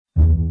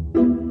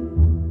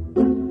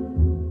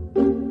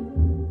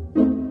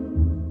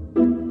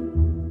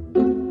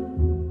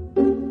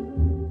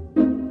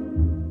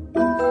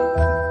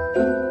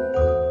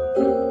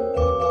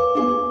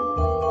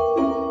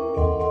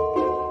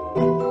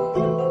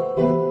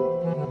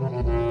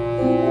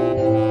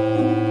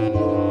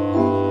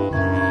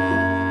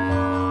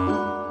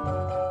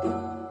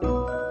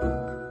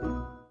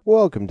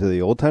welcome to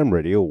the Old Time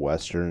Radio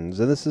Westerns,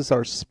 and this is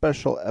our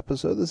special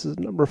episode. This is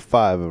number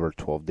 5 of our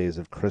 12 Days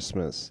of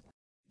Christmas.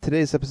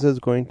 Today's episode is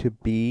going to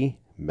be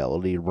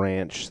Melody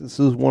Ranch. This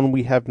is one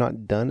we have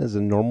not done as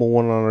a normal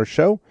one on our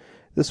show.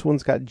 This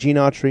one's got Gene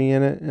Autry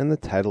in it, and the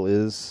title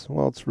is,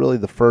 well, it's really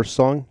the first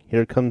song,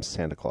 Here Comes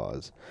Santa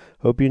Claus.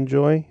 Hope you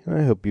enjoy, and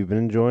I hope you've been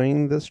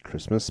enjoying this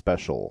Christmas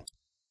special.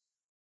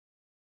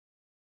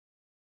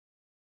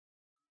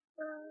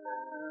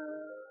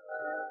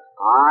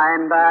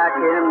 I'm back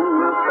in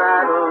the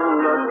saddle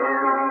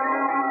again,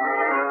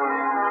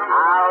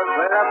 out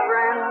where a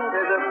friend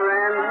is a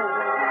friend,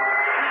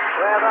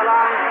 where the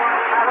lines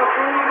once had a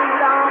freedom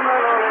down the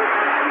road.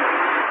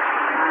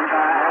 I'm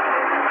back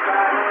in the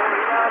saddle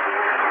again.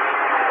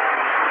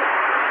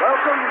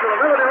 Welcome to the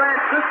Melody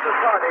Ranch Christmas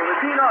Party with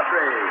Gene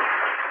Autry.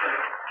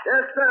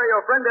 Yes, sir,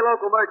 your friendly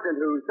local merchant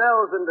who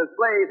sells and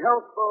displays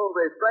healthful,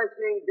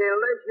 refreshing,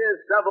 delicious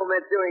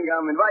double-mint chewing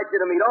gum invites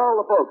you to meet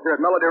all the folks here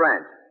at Melody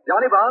Ranch.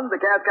 Johnny Bond, the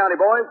Cass County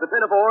Boys, the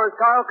Pinafores,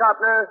 Carl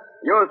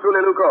Cotner, yours truly,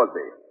 Lou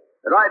Crosby.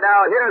 And right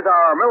now, here's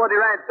our Melody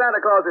Ranch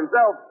Santa Claus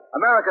himself,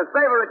 America's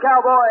favorite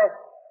cowboy,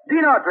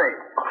 Gene Autry.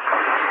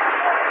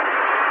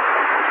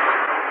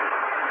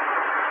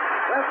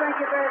 Well,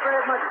 thank you very,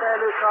 very much there,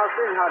 Lou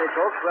Crosby, and howdy,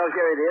 folks. Well,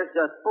 here it is,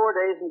 just 4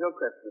 days until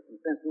Christmas,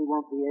 and since we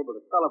won't be able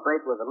to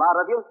celebrate with a lot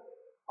of you,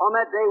 on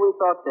that day we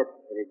thought that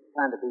it'd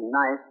kind of be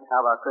nice to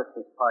have our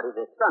Christmas party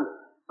this Sunday.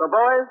 So,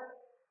 boys,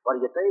 what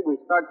do you say we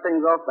start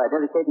things off by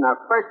dedicating our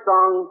first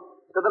song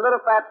to the little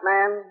fat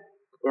man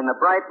in the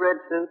bright red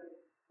suit?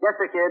 Yes,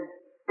 sir, kid.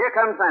 Here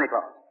comes Santa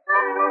Claus.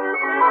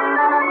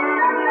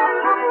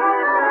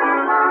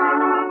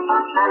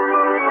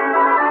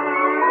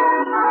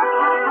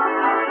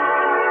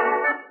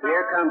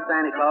 Here comes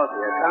Santa Claus,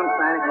 here comes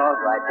Santa Claus,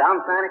 right down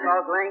Santa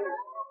Claus Lane.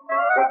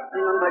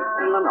 Dixon and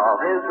Blitzen and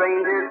all his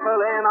reindeers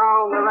pulling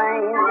on the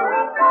rein.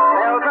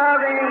 Bells are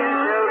ringing,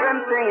 children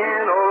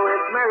singing, oh,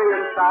 it's merry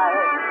inside.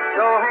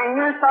 So hang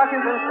your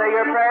stockings and say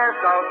your prayers,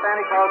 cause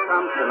Santa Claus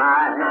comes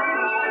tonight.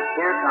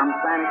 Here comes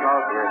Santa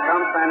Claus,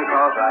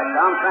 right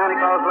down Santa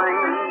Claus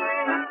Lane.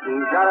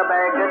 He's got a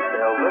bag that's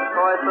filled with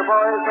toys for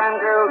boys and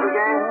girls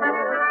again.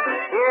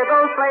 Hear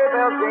those sleigh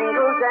bells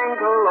jingle,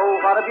 jangle, oh,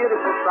 what a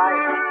beautiful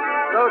sight.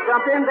 So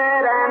jump in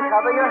bed and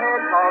cover your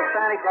head, cause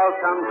Santa Claus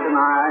comes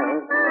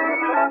tonight.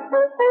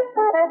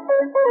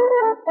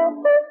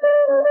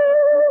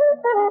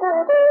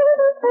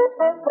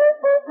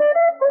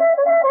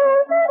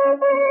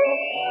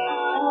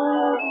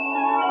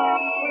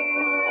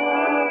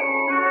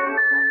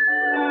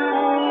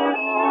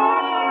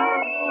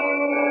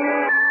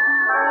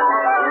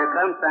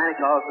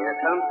 Here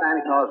comes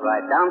Santa Claus,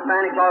 right down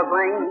Santa Claus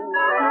Lane.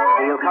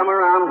 He'll come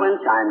around when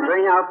chimes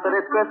ring out that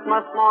it's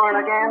Christmas morn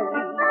again.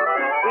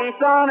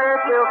 Peace on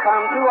earth will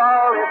come to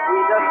all if we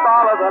just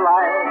follow the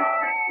light.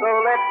 So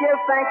let's give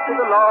thanks to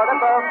the Lord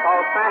above,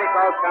 cause Santa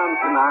Claus comes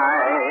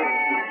tonight.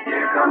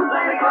 Here comes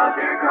Santa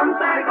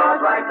Claus,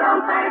 right down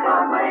Santa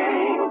Claus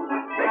Lane.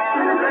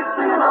 Vixen and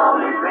Blitzen and all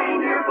his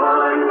reindeer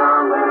pulling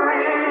on the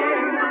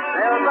rein.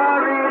 Bells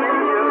are ringing,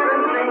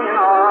 children singing,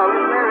 all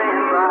is merry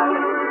and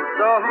bright.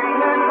 So hang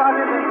your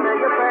stockings and say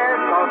your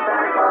prayers, cause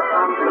Santa Claus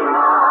comes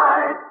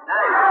tonight.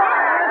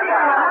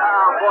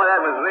 Oh, boy,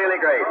 that was really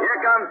great. Here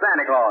comes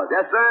Santa Claus.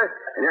 Yes, sir.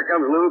 And here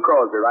comes Lou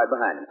Crosby right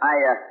behind him.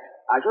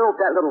 I sure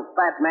hope that little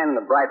fat man in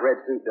the bright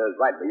red suit does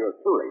right by yours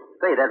truly.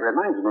 Say, that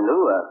reminds me,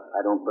 Lou, I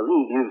don't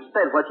believe you've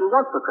said what you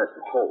want for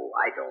Christmas. Oh,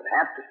 I don't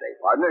have to say,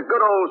 partner. Good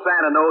old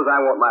Santa knows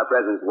I want my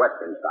presents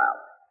Western style.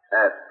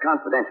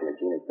 Confidentially,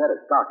 Gene, instead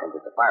of stockings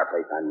at the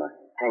fireplace, I'm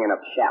hanging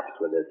up chaps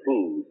with the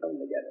seams sewn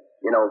together.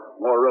 You know,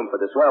 more room for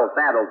the swell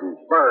saddles and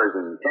spurs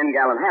and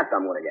 10-gallon hats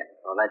I'm going to get.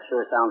 Well, that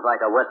sure sounds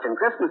like a Western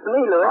Christmas to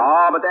me, Louis.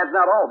 Oh, but that's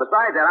not all.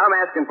 Besides that, I'm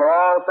asking for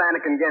all Santa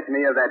can get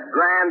me of that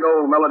grand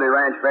old Melody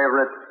Ranch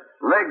favorite,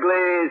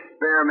 Wrigley's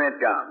Spearmint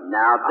Gum.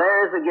 Now,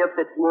 there's a gift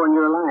that's more in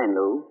your line,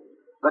 Lou.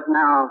 But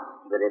now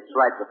that it's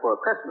right before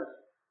Christmas,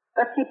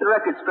 let's keep the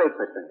record straight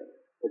for Sunday.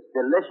 It's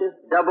delicious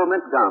double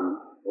mint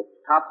gum. It's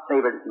top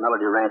favorite at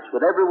Melody Ranch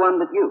with everyone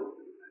but you.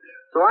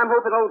 So I'm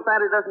hoping old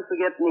Santa doesn't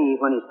forget me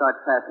when he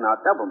starts passing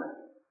out double mint.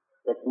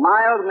 Its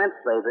mild mint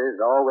flavor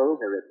is always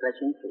a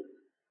refreshing treat.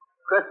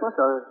 Christmas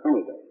or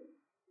any day.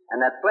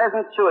 And that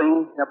pleasant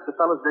chewing helps a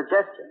fellow's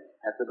digestion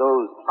after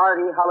those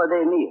hearty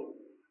holiday meals.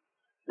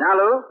 Now,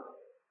 Lou,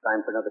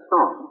 time for another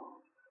song.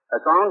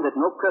 A song that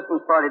no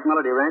Christmas party at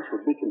Melody Ranch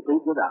would be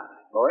complete without.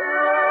 Boys?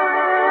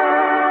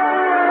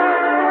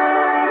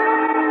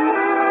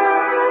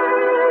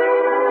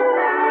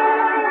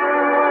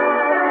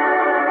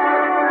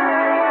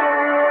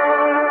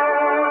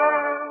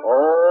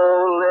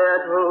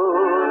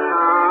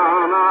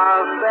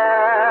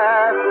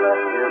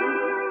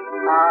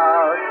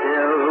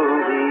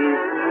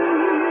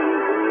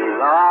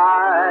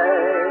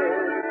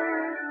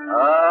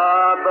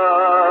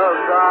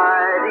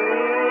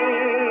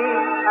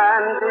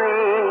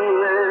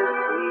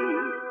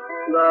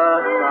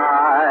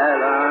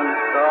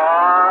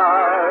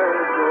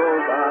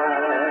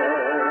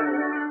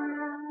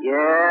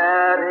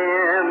 Yet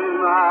in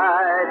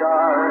my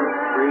dark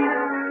street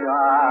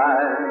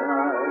shine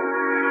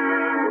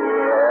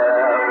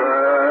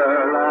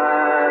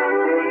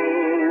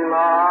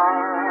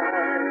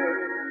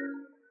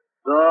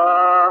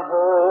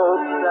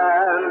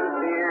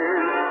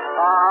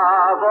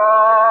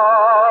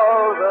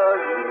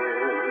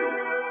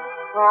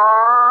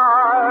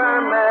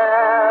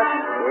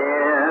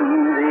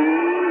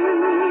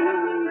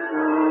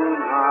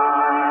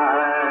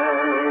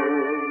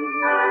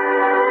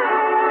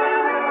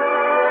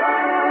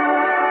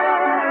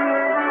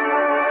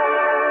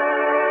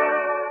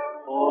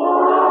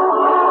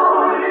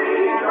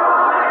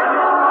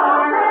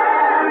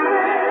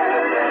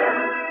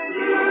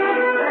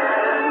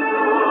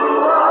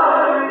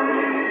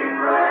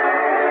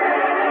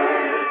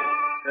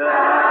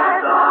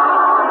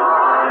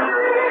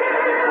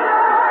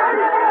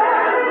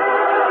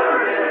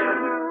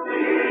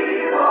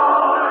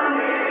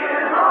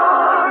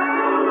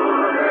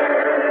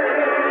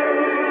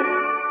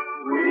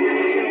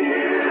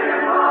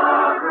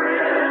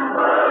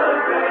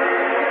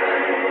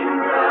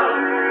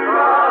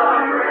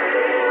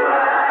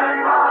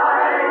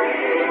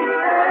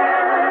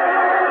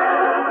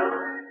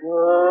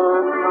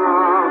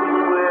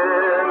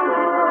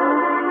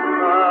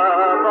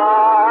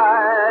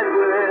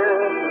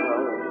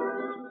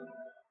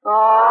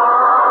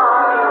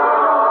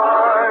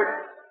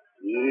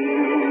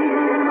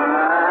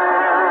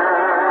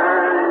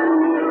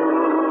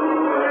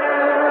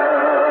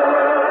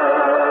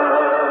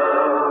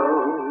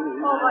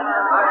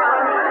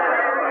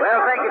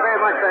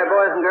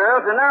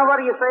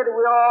do you say that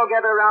we all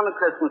gather around the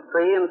Christmas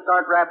tree and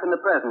start wrapping the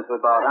presents we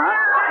bought, huh?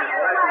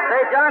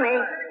 Say, Johnny,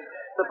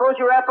 suppose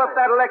you wrap up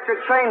that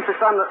electric train for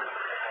some... There,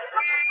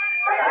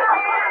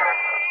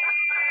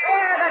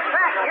 the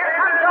track. Here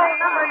comes old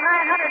number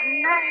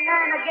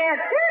 999 again.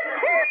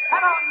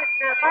 Come on,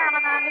 Mr.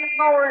 Fireman, I need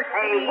more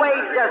speed. Hey,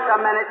 wait just a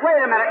minute.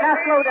 Wait a minute.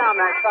 Now slow down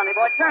there, sonny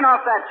boy. Turn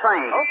off that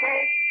train. Okay.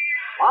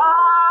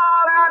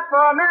 All out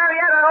for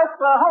Marietta,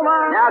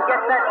 Oklahoma. Now get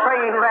that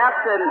train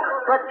wrapped and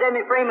put Jimmy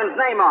Freeman's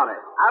name on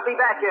it. I'll be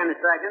back here in a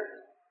second.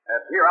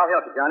 Here, I'll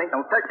help you, Johnny.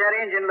 Don't touch that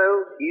engine,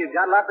 Lou. You've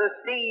got lots of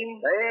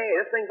steam. Hey,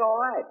 this thing's all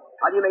right.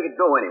 How do you make it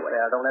go anyway?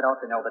 Well, don't let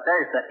Autry know, but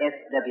there's the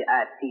SWITCH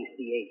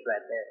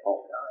right there.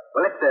 Oh.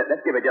 Well, let's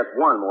give it just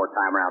one more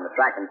time around the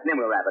track, and then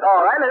we'll wrap it up.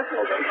 All right, let's...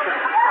 Okay.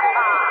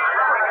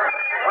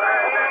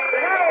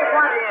 Hey,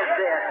 what is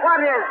this? What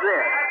is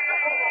this?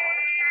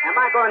 Am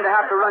I going to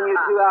have to run you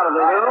two out of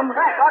the room?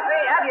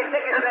 Autry, have your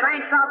tickets. The train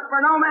stops for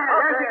no man.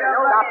 There she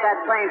goes. Stop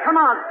that train. Come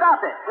on,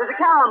 stop it. There's a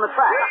cow on the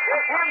track.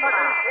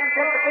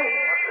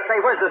 Say,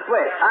 where's the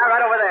switch?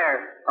 Right over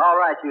there. All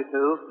right, you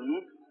two.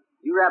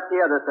 You wrap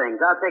the other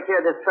things. I'll take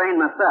care of this train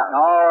myself.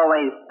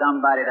 Always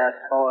somebody to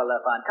spoil the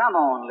fun. Come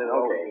on, Lou.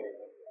 Okay.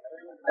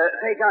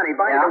 Hey, Johnny,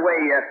 by the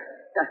way,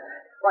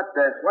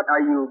 what are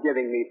you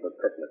giving me for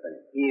Christmas?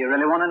 You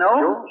really want to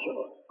know?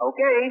 Sure.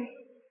 Okay.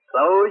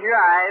 Close your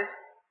eyes.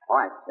 All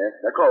right,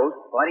 they're closed.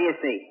 What do you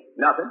see?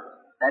 Nothing.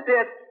 That's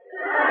it.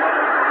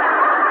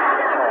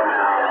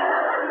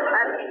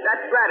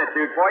 That's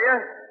gratitude for you.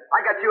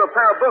 I got you a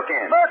pair of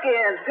bookends.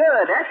 Bookends,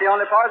 good. That's the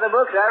only part of the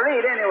books I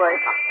read anyway.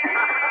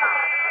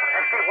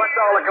 Hey, what's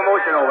all the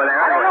commotion over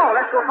there? I don't know.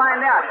 Let's go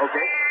find out.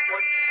 Okay.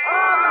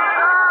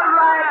 All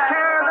right,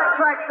 here the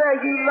track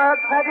there, you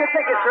lugs. Have your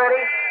tickets ready.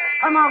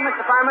 Come on,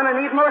 Mr. Fireman. I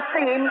need more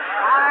steam.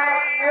 I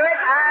knew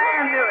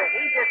it.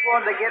 He just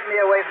wanted to get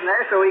me away from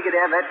there so he could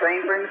have that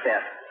train for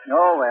himself.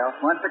 Oh, well,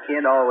 once a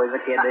kid, always a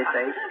kid, they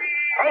say.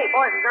 Hey,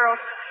 boys and girls,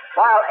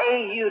 while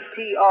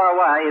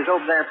Autry is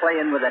over there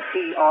playing with a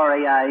Train,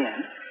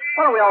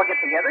 why don't we all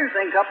get together and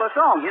sing a couple of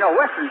songs,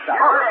 Western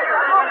style. All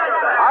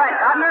right,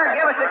 Cotner,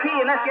 give us the key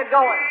and let's get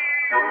going.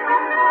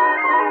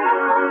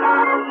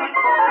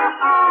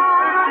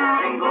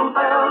 Jingle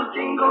bells,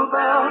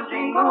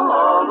 jingle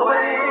all the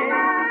way.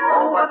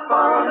 Oh, what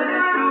fun it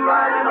is to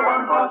ride in a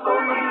one-horse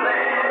open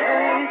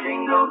sleigh.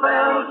 Jingle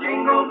bells,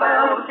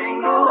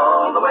 jingle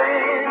all the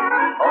way.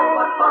 Oh,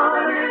 what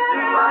fun it is to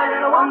ride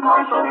in a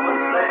one-horse open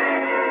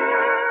sleigh.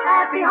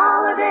 Happy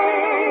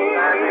holiday,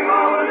 happy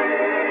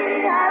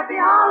holiday, happy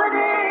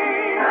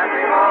holiday,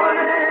 happy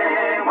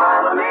holiday.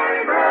 While the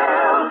merry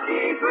bells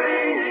keep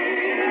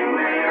ringing,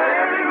 may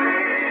every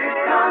wish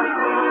come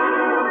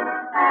true.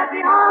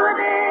 Happy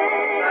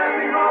holiday,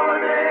 happy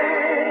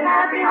holiday,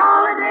 happy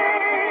holiday,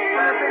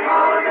 happy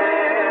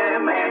holiday.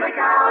 May the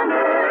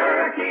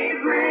calendar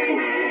keep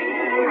ringing.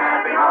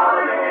 Happy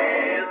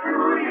holidays to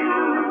you.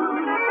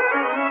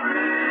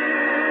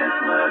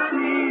 Christmas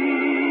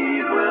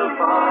Eve will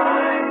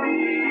find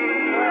me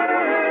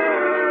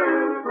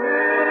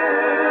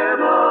with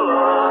a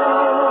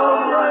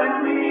love like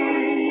me.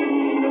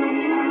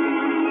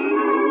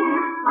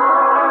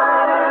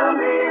 I'll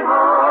be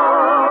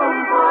home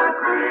for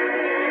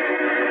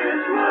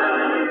Christmas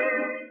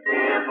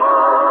if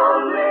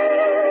only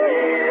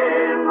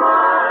in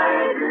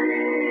my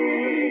dreams.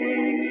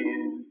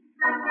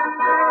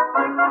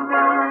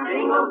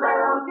 Jingle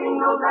bells,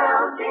 jingle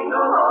bells,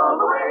 jingle all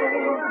the way.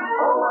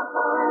 Oh, what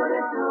fun it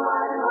is to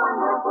ride in a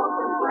one-horse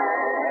open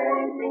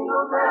sleigh.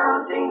 Jingle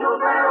bells, jingle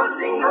bells,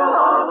 jingle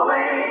all the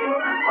way.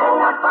 Oh,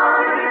 what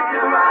fun it is to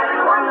ride in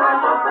a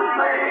one-horse open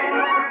sleigh.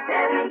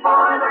 Heading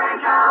for the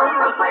ranch house,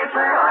 the place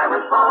where I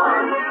was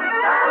born.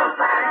 Saddle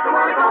packed, I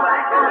want to go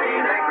back to see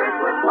that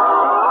Christmas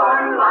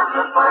morn. Lots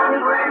of fun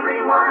for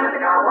everyone at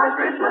the Cowboys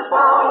Christmas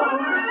ball.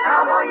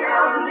 Cowboy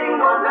yells and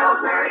jingle bells,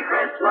 Merry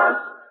Christmas.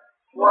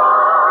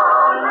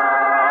 One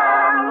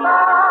and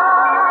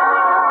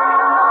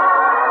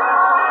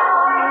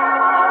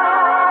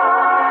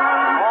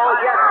Oh,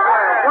 yes,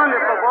 sir.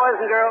 Wonderful, boys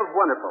and girls,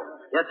 wonderful.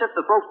 Yes, if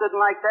the folks didn't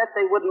like that,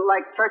 they wouldn't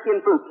like turkey and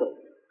fruitcake.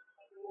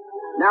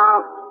 Now,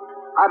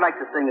 I'd like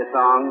to sing a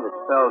song that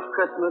spells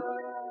Christmas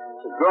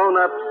to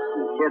grown-ups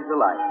and kids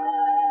alike.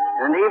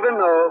 And even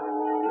though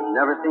you've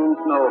never seen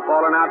snow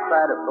falling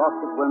outside a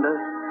frosted window,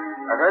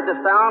 or heard the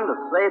sound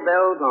of sleigh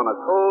bells on a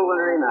cold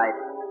wintry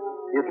night,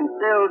 you can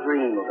still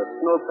dream of the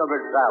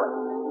snow-covered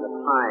valleys and the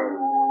pines,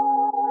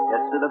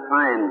 yes, to the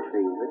pine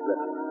trees that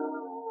glisten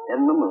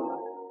in the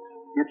moonlight.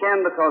 You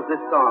can because this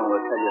song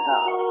will tell you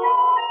how.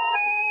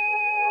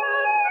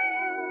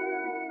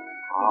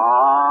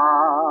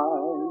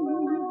 I'm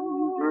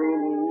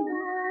dreaming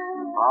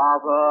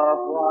of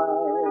a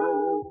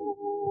white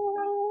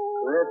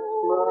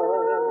Christmas,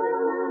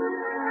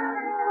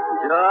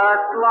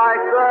 just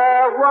like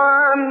the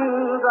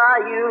ones I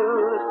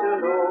used to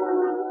know,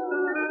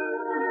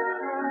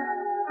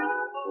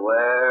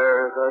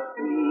 where the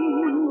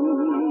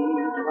treetops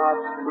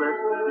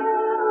glisten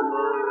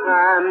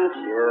and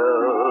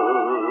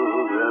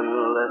children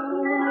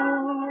listen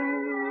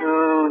to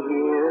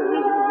hear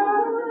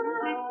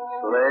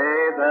sleigh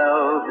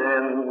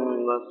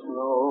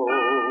snow.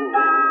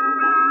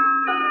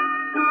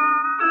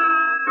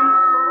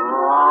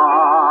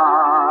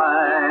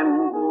 I'm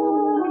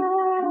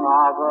dreaming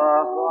of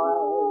a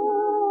white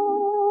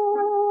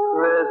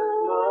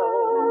Christmas.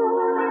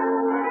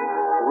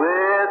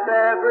 With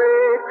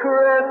every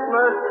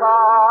Christmas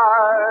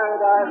card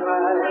I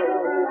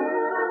write,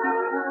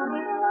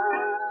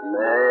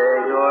 may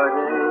your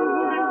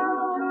days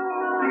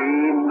be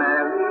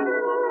merry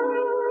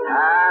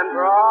and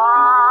bright,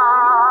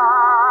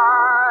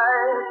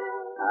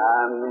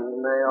 and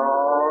may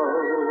all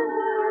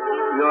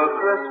your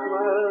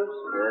Christmases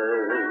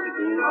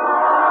be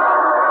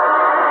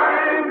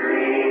I'm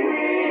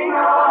dreaming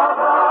of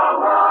a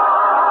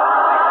white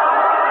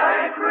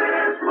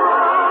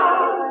Christmas,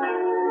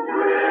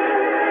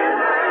 with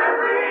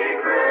every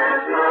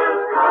Christmas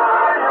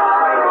card I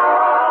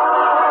write.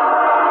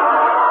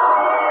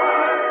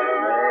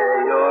 May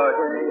your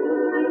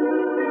days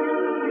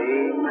be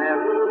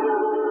merry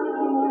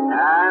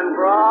and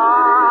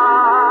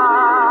bright,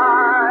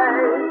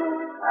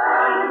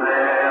 and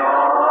may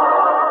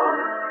all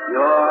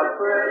your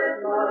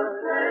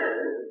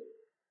Christmases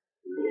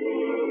be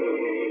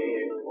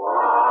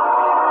white.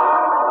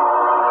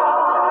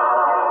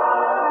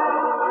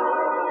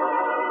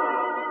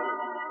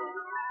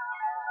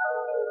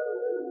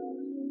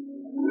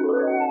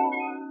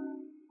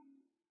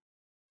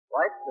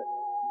 White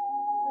Christmas,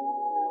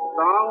 a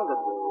song that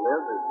will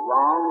live as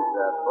long as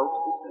there are folks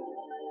to sing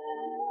it.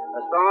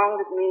 A song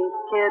that means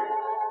kids,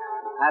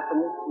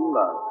 happiness, and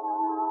love.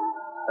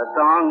 A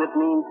song that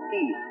means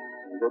peace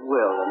and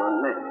goodwill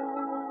among men.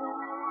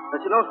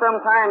 But you know,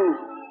 sometimes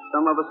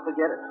some of us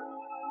forget it.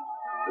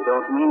 We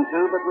don't mean to,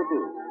 but we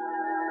do.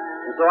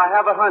 And so I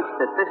have a hunch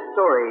that this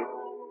story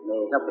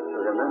may help us to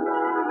remember.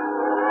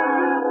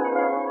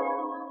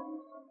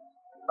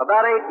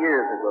 About 8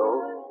 years ago,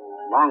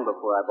 long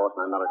before I bought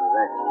my Melody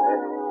Ranch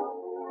there,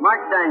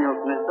 Mark Daniels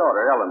and his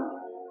daughter, Ellen,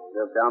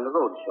 lived down the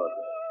road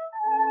shortly.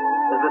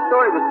 As the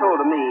story was told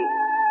to me,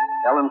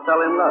 Ellen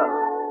fell in love,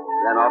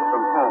 ran off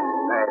from home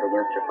and married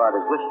against her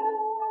father's wishes.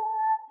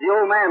 The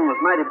old man was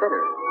mighty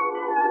bitter.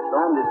 He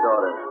disowned his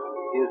daughter,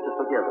 refused to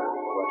forgive her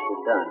for what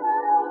she'd done.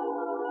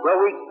 Well,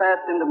 weeks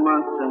passed into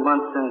months and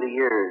months into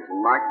years, and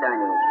Mark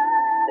Daniels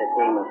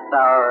became a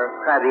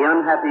sour, crabby,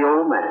 unhappy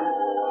old man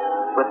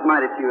with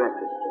mighty few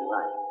interests in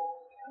life.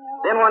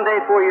 Then one day,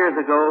 4 years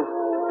ago,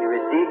 he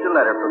received a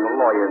letter from a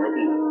lawyer in the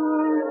East,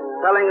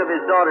 telling of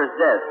his daughter's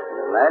death.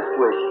 Her last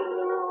wish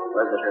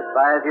was that her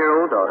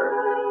 5-year-old daughter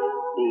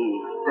be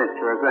sent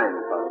to her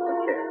grandfather for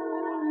care.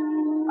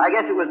 I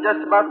guess it was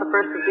just about the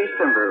 1st of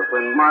December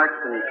when Mark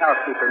and his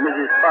housekeeper,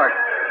 Mrs. Sparks,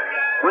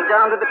 went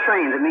down to the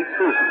train to meet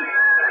Susan.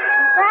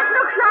 That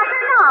looks like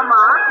her now,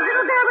 Mark. The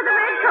little girl with the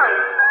red coat.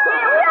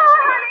 Here we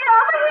are, honey,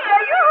 over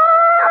here.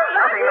 Stop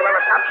shouting,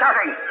 Luella, stop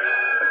shouting.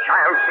 The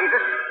child sees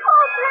us.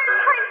 Oh,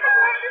 Grandpa, I'm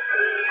glad to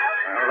see you.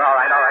 Well, all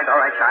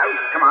right, child.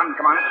 Come on.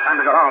 It's time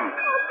to go home.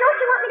 Oh, don't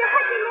you want me to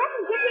hug your neck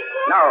and give you a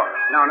kiss? No.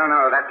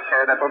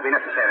 That won't be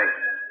necessary.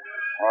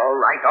 All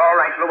right,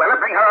 Luella,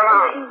 bring her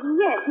along.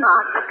 Yes,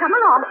 Mark. Come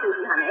along,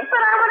 Susan, honey.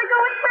 But I want to go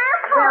with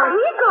Grandpa. Well,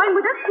 he's going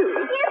with us, too.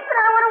 Yes, but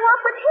I want to walk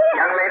with him.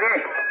 Young lady,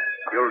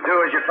 you'll do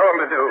as you're told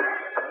to do.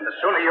 And the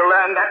sooner you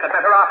learn that, the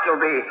better off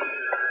you'll be.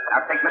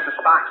 Now take Mrs.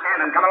 Sparks'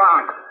 hand and come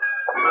along.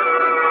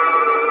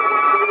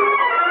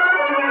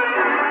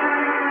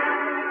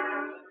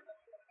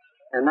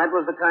 And that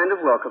was the kind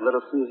of welcome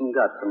little Susan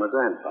got from her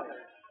grandfather.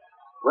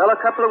 Well, a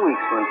couple of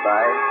weeks went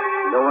by.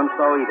 No one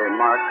saw either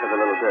Mark or the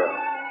little girl.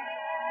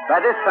 By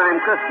this time,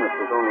 Christmas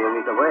was only a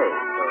week away,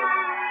 so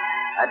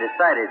I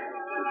decided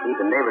it would be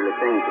the neighborly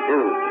thing to do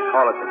to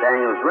call at the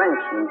Daniels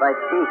Ranch and invite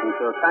Susan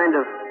to a kind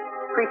of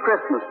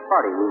pre-Christmas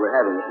party we were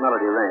having at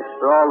Melody Ranch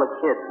for all the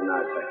kids in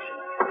our section.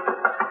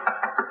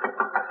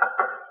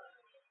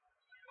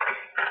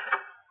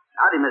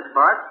 Howdy, Miss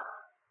Sparks.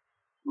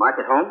 Mark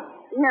at home?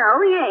 No,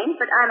 he ain't,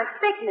 but I'm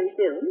expecting him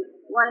soon.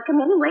 Want to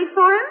come in and wait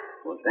for him?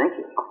 Well, thank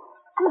you.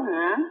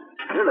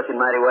 Mm-hmm. You're looking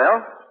mighty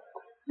well.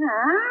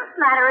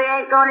 Flattery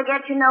ain't going to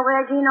get you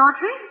nowhere, Jean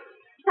Autry.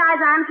 Besides,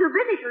 I'm too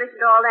busy to listen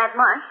to all that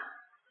much.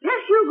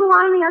 Just you go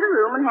on in the other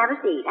room and have a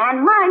seat.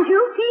 And mind you,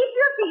 keep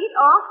your feet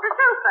off the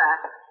sofa.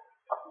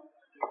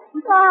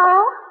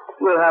 Hello?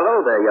 Well,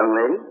 hello there, young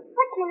lady.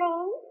 What's your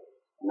name?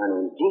 My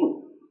name's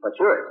Jean. What's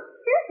yours?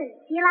 Susan.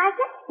 Do you like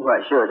it? Well,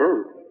 I sure do.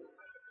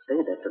 Say,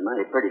 that's a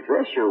mighty pretty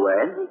dress you're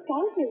wearing. Oh,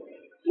 thank you.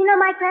 Do you know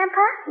my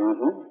grandpa?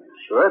 Mm-hmm.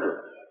 Sure do.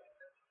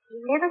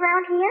 You live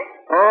around here?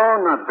 Oh,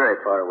 not very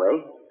far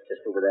away.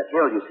 Just over that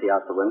hill you see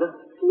out the window.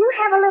 Do you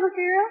have a little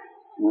girl?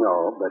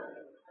 No, but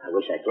I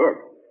wish I did.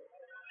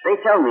 Say,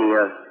 tell me,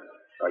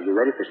 are you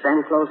ready for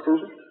Santa Claus,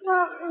 Susan?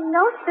 Well,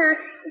 no, sir.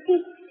 You see,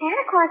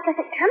 Santa Claus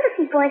doesn't come to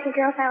see boys and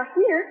girls out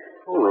here.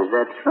 Oh, is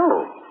that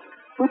so?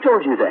 Who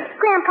told you that?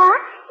 Grandpa,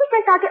 he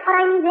thinks I'll get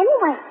what I need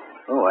anyway.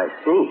 Oh, I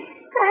see.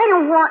 But I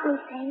don't want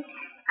anything.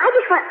 I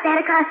just want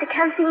Santa Claus to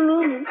come see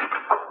me.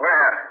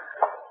 Well,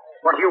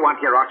 what do you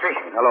want here, Autry?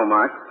 Hello,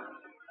 Mark.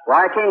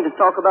 Why, I came to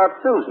talk about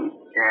Susan.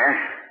 Yeah?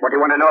 What do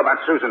you want to know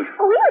about Susan?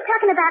 Oh, we were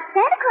talking about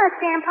Santa Claus,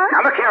 Grandpa.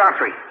 Now, look here,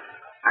 Autry.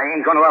 I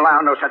ain't going to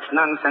allow no such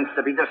nonsense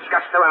to be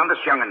discussed around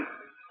this young'un.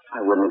 I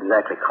wouldn't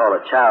exactly call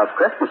it child's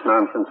Christmas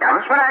nonsense,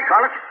 That's Mark. what I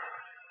call it.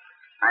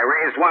 I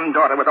raised one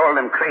daughter with all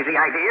them crazy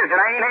ideas, and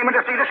I ain't aiming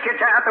to see this kid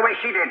turn out the way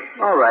she did.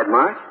 All right,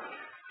 Mark.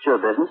 It's your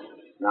business.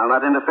 I'll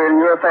not interfere in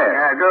your affairs.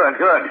 Yeah,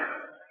 good.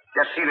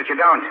 Just see that you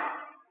don't.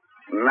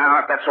 Now,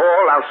 if that's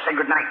all, I'll say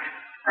good night.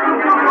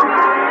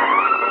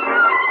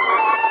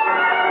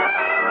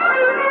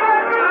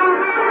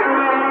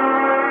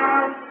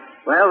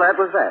 Well, that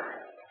was that.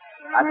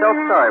 I felt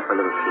sorry for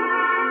little Susan.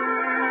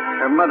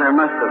 Her mother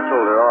must have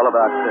told her all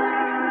about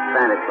Christmas and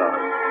Santa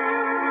Claus.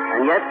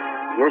 And yet,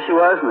 here she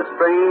was in a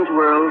strange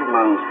world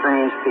among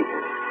strange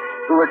people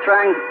who were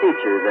trying to teach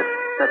her that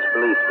such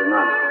beliefs were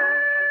nonsense.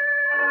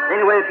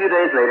 Anyway, a few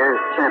days later,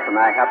 Champ and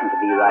I happened to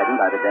be riding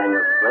by the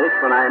Daniels place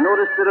when I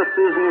noticed little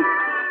Susan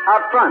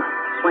out front,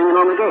 swinging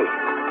on the gate.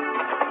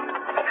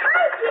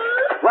 Hi,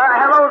 Gene. Well,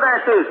 hello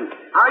there, Susan.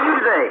 How are you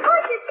today? Oh,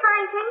 just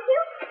fine, thank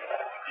you.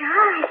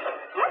 Gosh,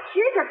 that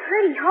sure's a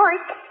pretty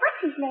horse. What's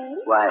his name?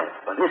 Why,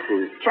 well, this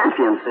is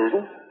Champion,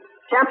 Susan.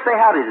 Champ, say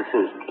howdy to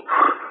Susan.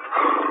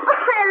 Oh,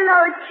 hello,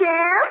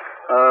 Champ.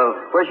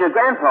 Where's your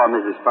grandpa,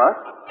 Mrs. Fox?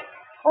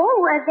 Oh,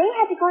 they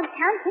had to go to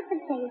town to get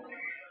some things.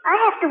 I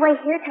have to wait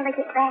here till they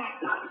get back.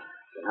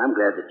 I'm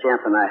glad that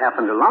Champ and I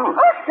happened along.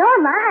 Oh, so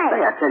am I.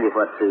 Hey, I tell you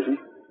what, Susan.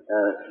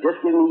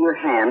 Just give me your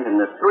hand, and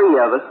the three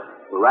of us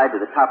will ride to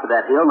the top of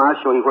that hill, and I'll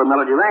show you where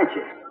Melody Ranch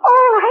is.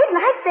 Oh, I'd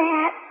like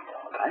that.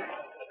 All right.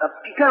 Up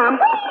you come.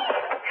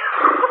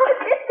 Oh,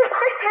 it's the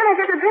first time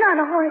I've ever been on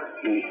a horse.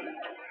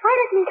 Why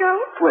doesn't he go?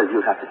 Well,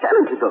 you have to tell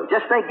him to go.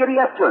 Just say giddy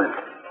up to him.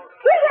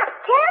 Giddy up,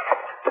 Champ.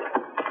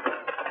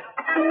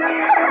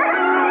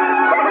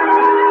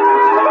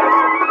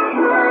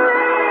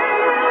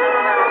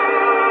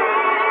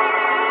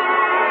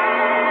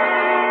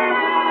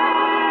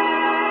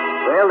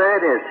 Well, there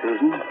it is,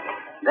 Susan.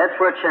 That's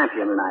where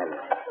Champion and I live.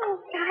 Oh,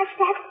 gosh,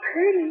 that's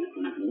pretty.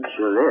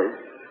 Sure is.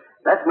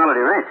 That's Melody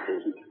Ranch,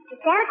 Susan. Does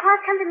Santa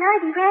Claus come to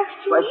Melody Ranch,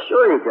 too? Why,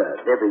 sure he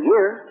does. Every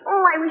year.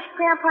 Oh, I wish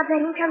Grandpa'd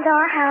let him come to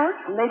our house.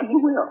 Maybe he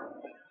will.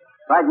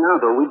 Right now,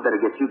 though, we'd better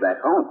get you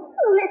back home.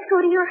 Oh, let's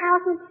go to your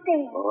house and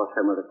stay. Oh,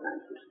 some other time,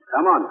 Susan.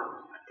 Come on now.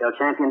 Tell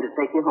Champion to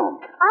take you home.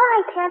 All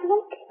right, Champion.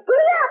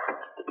 Giddy up.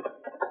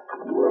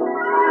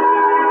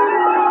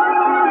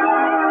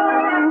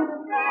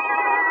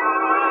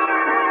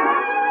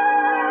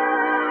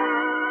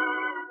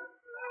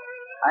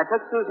 I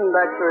took Susan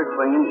back to her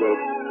swinging gate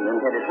and then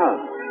headed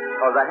home,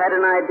 because I had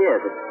an idea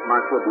that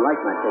Mark wouldn't like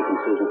my taking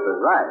Susan for a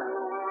ride.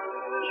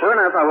 Sure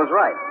enough, I was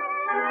right.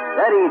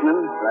 That evening,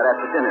 right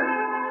after dinner,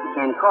 he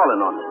came calling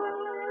on me.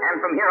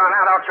 And from here on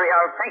out, Autry,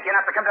 I'll thank you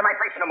not to come to my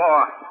place no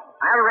more.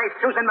 I'll raise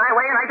Susan my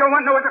way, and I don't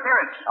want no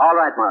interference. All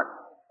right, Mark.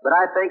 But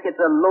I think it's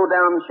a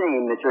low-down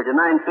shame that you're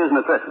denying Susan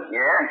a Christmas.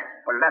 Yeah?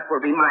 Well, that will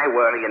be my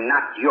worry and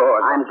not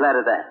yours. I'm glad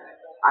of that.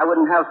 I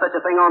wouldn't have such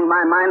a thing on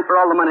my mind for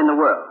all the money in the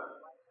world.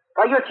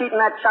 Why, you're cheating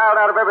that child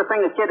out of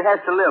everything a kid has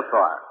to live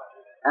for.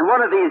 And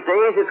one of these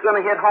days, it's going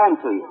to hit home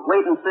to you.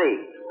 Wait and see.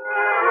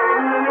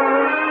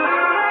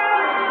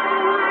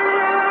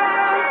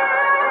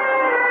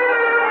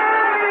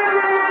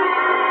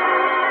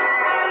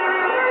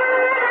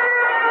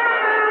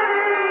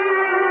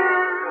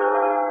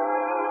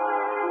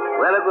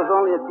 Well, it was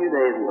only a few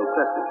days until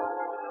Christmas,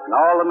 and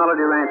all the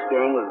Melody Ranch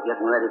gang was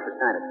getting ready for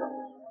Santa Claus.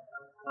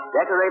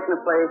 Decorating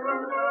the place,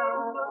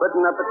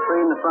 putting up a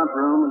tree in the front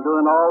room, and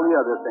doing all the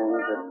other things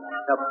that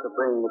help to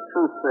bring the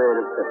true spirit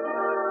of Christmas.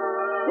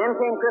 Then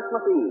came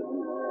Christmas Eve,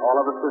 and all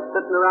of us were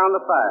sitting around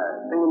the fire,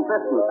 singing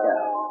Christmas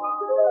carols.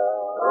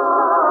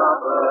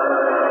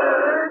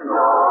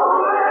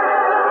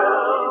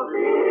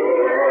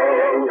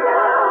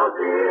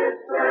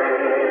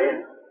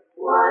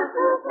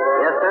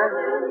 Yes, sir.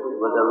 It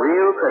was a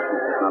real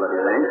Christmas at Melody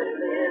Ranch.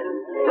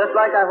 Just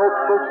like I hope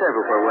folks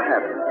everywhere were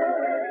having.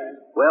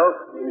 Well,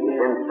 we'd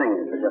been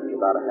singing for just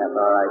about a half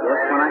hour, I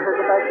guess, when I heard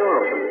the back door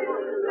open.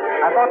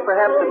 I thought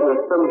perhaps it was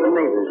some of the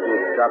neighbors who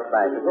had dropped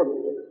by to visit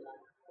us.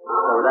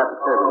 So without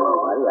disturbing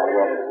anybody, I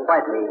walked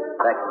quietly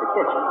back to the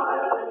kitchen.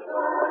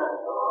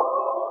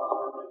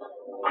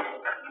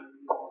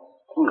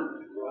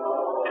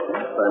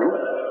 That's funny.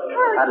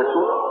 How does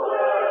she...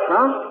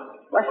 Huh?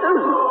 Why,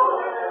 Susan,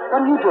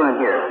 what are you doing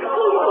here? Came to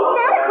see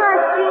Santa Claus,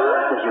 Gene.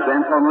 Does your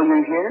grandpa know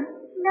you're here?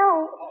 No,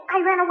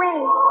 I ran away.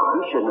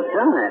 You shouldn't have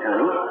done that,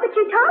 honey. But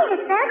you told me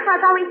that Santa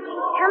Claus always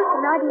comes to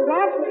Melody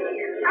Ranch.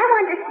 I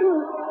wanted to see him.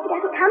 He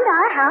doesn't come to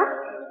our house.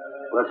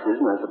 Well,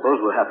 Susan, I suppose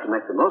we'll have to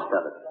make the most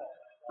of it.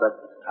 But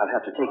I'll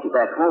have to take you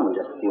back home in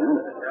just a few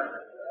minutes.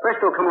 First,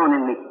 we'll come on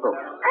in and meet the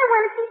folks. I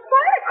want to see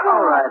Santa Claus.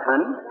 All right,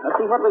 honey. Let's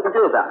see what we can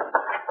do about it.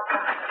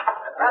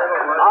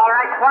 All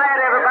right, quiet,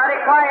 everybody,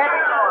 quiet.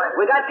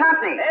 We got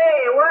company.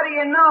 Hey, what do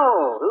you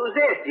know? Who's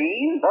this,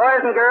 Gene?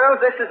 Boys and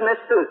girls, this is Miss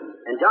Susan.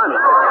 And Johnny.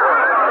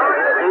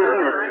 Susan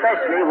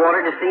especially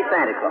wanted to see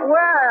Santa Claus.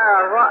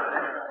 Well, what?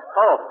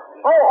 Oh,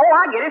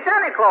 I get it,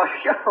 Santa Claus,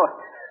 sure.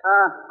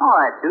 All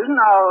right, Susan,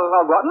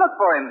 I'll go out and look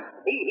for him.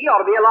 He ought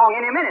to be along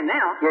any minute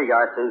now. Here you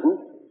are, Susan.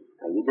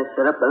 Now, you just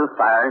sit up by the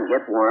fire and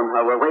get warm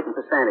while we're waiting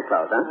for Santa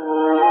Claus, huh?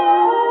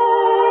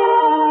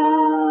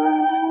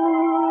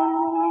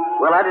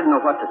 Well, I didn't know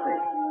what to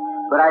think.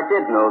 But I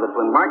did know that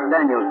when Mark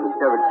Daniels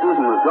discovered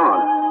Susan was gone,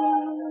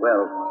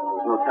 well, there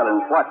was no telling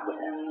what would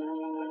happen.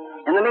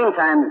 In the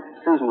meantime,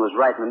 Susan was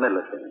right in the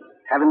middle of things,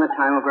 having the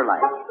time of her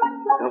life.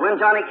 And when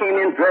Johnny came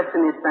in dressed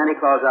in his Santa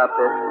Claus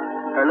outfit,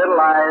 her little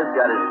eyes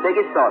got as big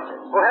as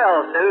saucers.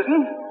 Well,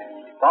 Susan,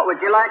 what would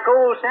you like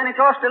old Santa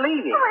Claus to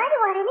leave you? Oh, I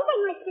don't want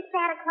anything, Mr.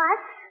 Santa Claus.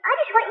 I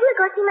just want you to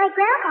go see my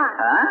grandpa.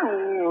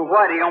 Huh?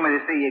 Why do you want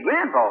me to see your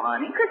grandpa,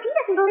 honey? Because he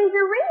doesn't believe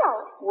you're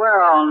real.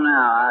 Well,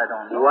 now, I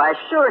don't know. Why,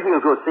 sure he'll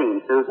go see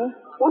him, Susan.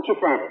 Won't you,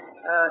 Santa?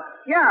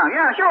 Yeah,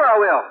 sure I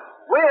will.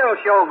 We'll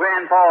show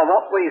Grandpa,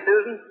 won't we,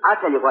 Susan? I'll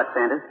tell you what,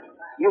 Santa.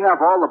 You have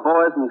all the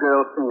boys and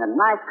girls sing a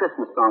nice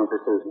Christmas song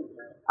for Susan.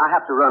 I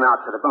have to run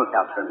out to the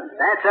bunkhouse for a minute.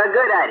 That's a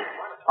good idea.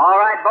 All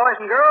right,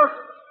 boys and girls,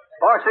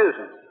 for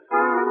Susan.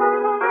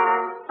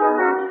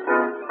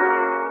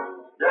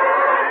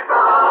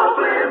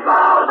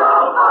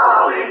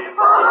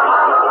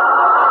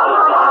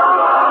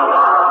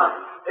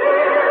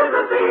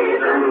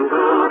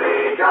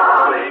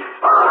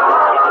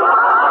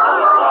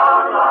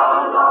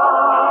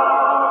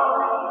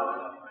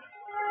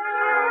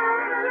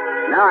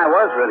 Now I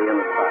was really in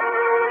the spot,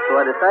 so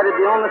I decided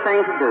the only thing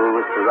to do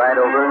was to ride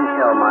over and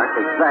tell Mark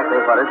exactly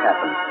what had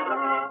happened.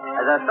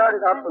 As I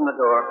started out from the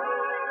door,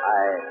 I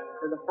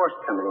heard a horse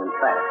coming in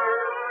fast.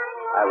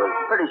 I was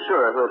pretty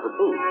sure who it would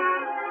be,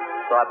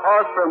 so I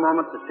paused for a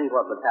moment to see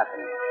what was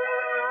happening.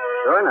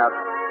 Sure enough,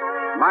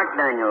 Mark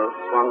Daniels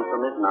swung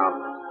from his mount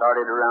and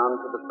started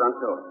around to the front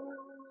door.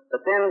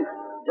 But then,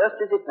 just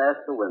as he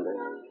passed the window,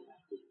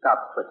 he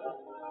stopped quickly.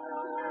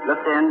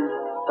 Looked in,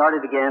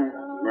 started again,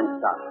 and then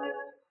stopped.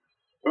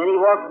 Then he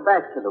walked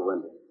back to the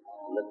window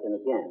and looked in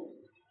again.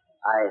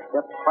 I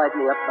stepped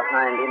quietly up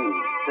behind him and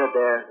stood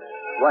there,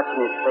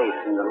 watching his face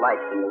in the light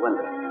from the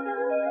window.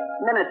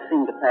 Minutes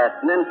seemed to pass,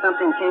 and then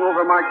something came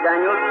over Mark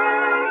Daniels,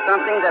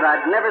 something that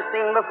I'd never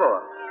seen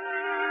before.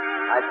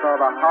 I saw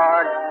the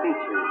hard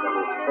features of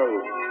his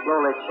face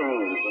slowly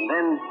change, and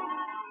then,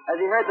 as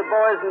he heard the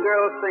boys and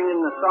girls singing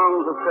the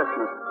songs of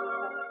Christmas,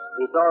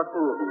 he saw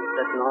Susan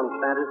sitting on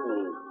Santa's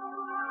knee.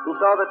 He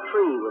saw the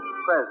tree with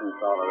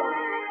presents all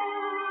around.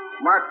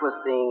 Mark was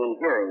seeing and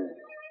hearing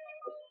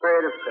the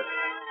spirit of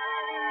Christmas.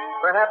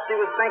 Perhaps he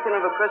was thinking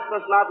of a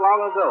Christmas not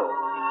long ago,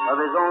 of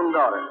his own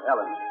daughter,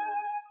 Ellen.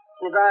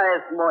 His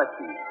eyes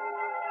moistened,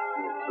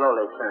 and he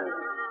slowly turned.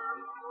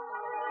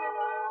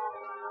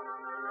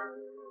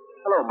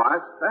 Hello,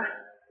 Mark. Huh?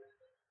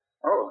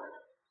 Oh,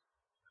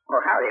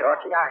 howdy,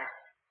 Autry.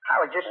 I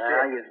was just...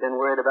 You've been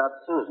worried about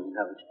Susan,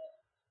 haven't you?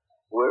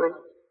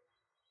 Worried?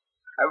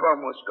 I've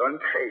almost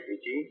gone crazy,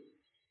 Gene.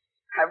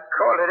 I've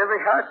called at every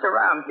house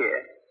around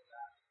here.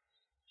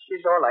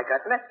 She's all I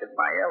got left of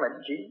my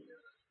Ellen, Gene.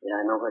 Yeah,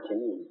 I know what you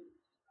mean.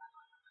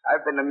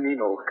 I've been a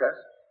mean old cuss.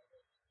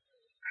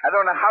 I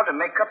don't know how to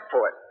make up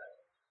for it.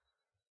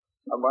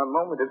 A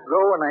moment ago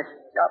when I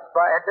stopped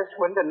by at this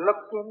window and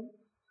looked in,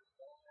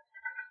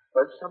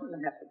 well,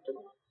 something happened to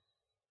me.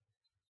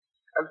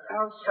 I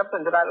found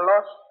something that I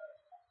lost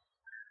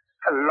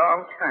a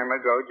long time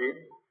ago,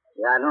 Gene.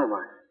 Yeah, I know,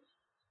 Mark.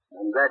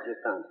 I'm glad you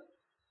found it.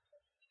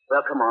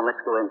 Well, come on,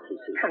 let's go in and see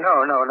Susan.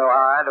 No.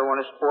 I don't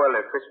want to spoil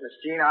her Christmas,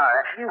 Gene.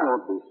 You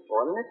won't be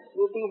spoiling it.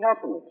 You'll be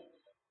helping it.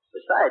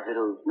 Besides,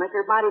 it'll make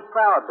her mighty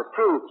proud to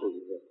prove to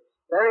you that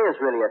there is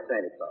really a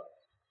Santa Claus.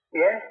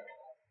 Yeah?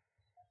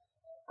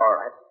 All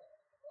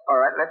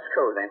right, let's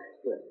go then.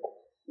 Good.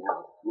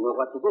 Now, you know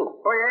what to do.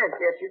 Oh,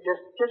 yes, you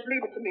just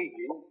leave it to me,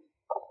 Gene.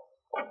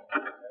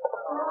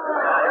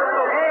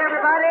 Hey,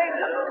 everybody.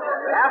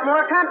 Have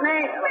more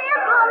company.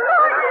 Grandpa,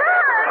 look!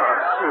 Oh,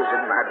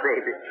 Susan, my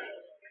baby.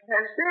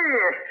 And say,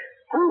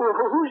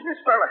 who's this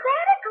fella?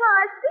 Santa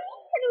Claus, see?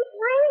 And he's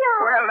real.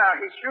 Well, now,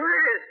 he sure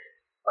is.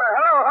 Well,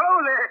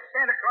 hello there,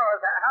 Santa Claus.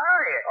 How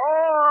are you?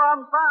 Oh,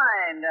 I'm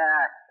fine.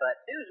 But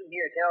Susan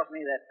here tells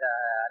me that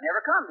I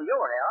never come to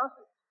your house.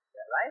 Is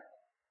that right?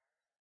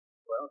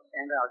 Well,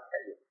 Santa, I'll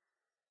tell you.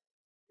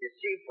 You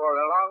see, for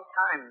a long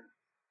time,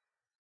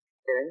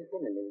 there ain't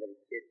been any little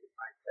kids at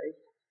my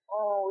place.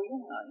 Oh,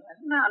 yeah.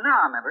 Now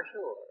I remember,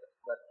 sure.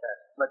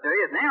 But there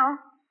is now.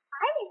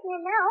 I ain't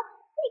there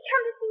now. Will you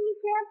come to see me,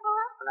 Grandpa?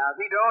 Now,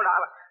 if he don't,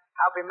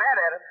 I'll be mad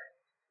at him.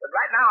 But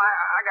right now,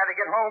 I got to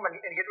get home and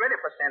get ready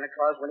for Santa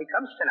Claus when he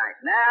comes tonight.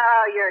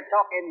 Now you're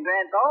talking,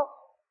 Grandpa.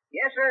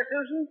 Yes, sir,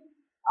 Susan.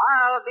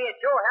 I'll be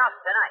at your house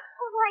tonight.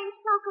 Oh, I'm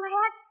so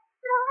glad.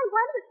 But all I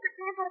wanted was for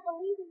Grandpa to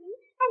believe in me.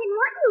 I didn't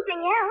want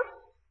anything else.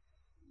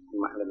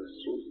 My little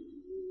Susan.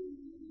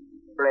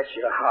 Bless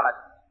your heart.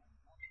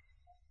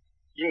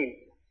 Gene,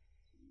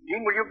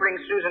 will you bring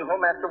Susan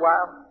home after a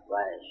while?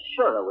 Why,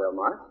 sure I will,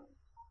 Mark.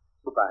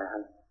 Goodbye,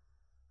 honey.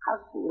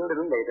 I'll see you a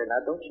little later. Now,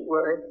 don't you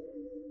worry.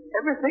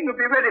 Everything will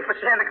be ready for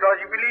Santa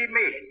Claus, you believe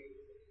me.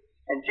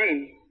 And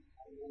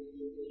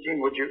Gene,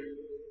 would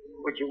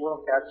you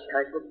walk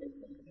outside with me?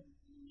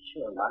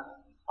 Sure,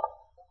 Mark.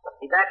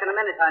 Be back in a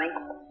minute, honey.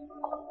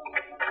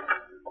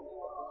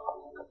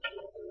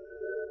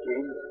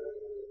 Gene,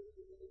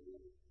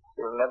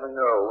 you'll never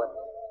know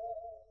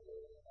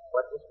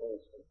what this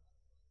means to me.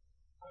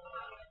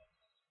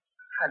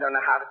 I don't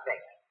know how to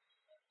think.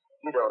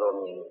 You don't owe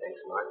me anything,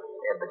 Smart.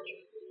 Yeah, but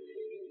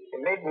you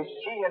made me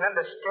see and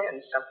understand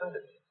something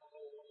that,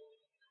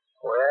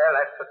 well,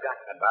 I've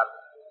forgotten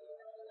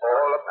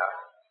all about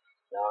it.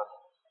 No,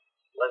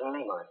 it wasn't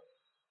me, Mark.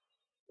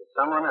 It's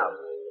someone else.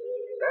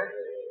 Huh?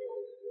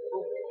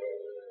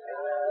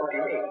 Who do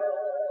you mean?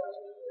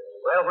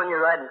 Well, when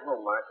you're riding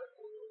home, Mark,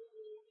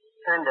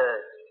 kind of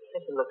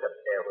take a look up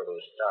there where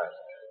those stars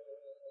are.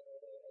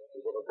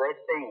 He did a great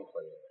thing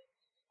for you.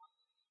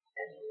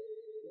 And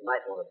you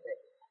might want to thank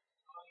him.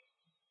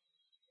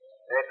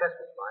 Merry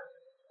Christmas, Mark.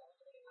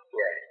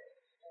 Yeah.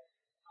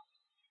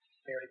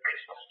 Merry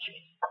Christmas,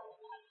 Gene.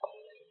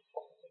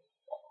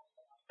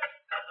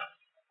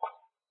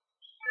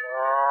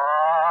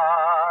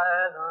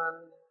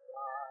 Silent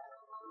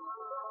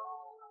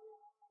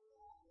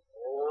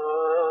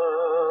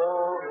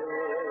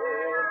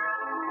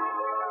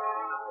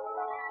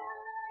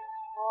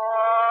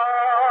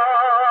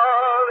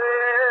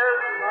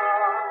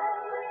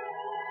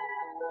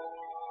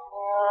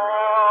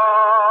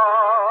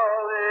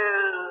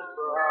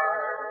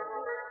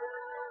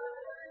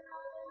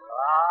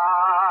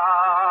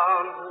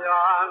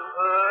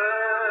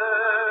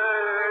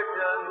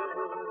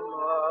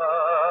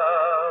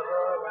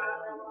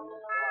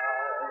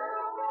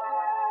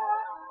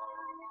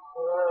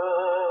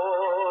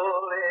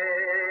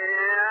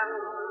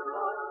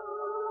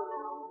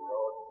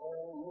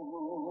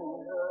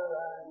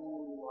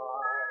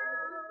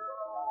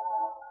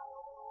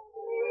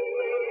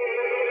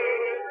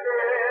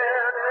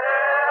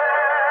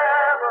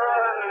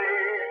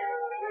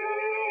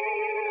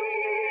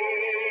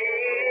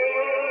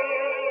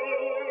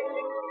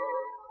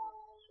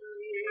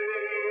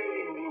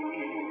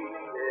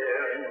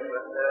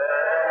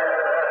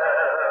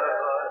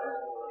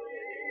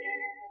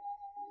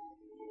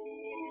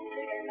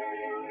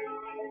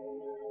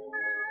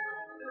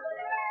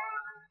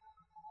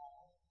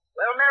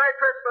Well, Merry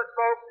Christmas,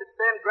 folks. It's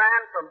been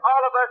grand from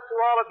all of us to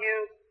all of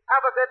you.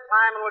 Have a good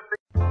time and we'll see.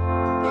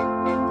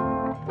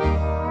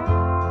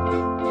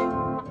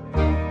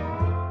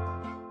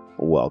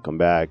 Welcome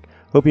back.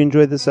 Hope you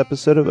enjoyed this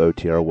episode of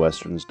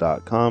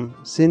OTRWesterns.com.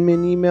 Send me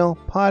an email,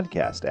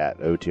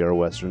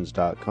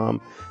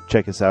 podcast@OTRWesterns.com.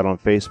 Check us out on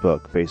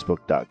Facebook,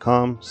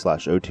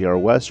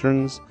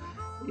 facebook.com/OTRWesterns.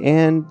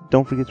 And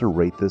don't forget to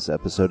rate this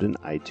episode in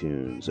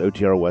iTunes,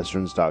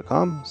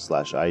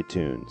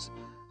 OTRWesterns.com/iTunes.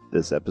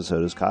 This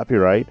episode is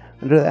copyright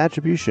under the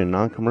attribution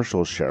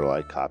non-commercial share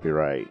alike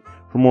copyright.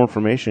 For more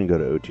information, go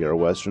to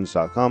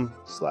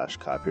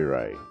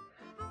OTRWesterns.com/copyright.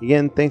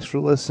 Again, thanks for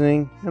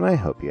listening, and I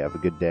hope you have a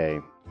good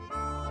day.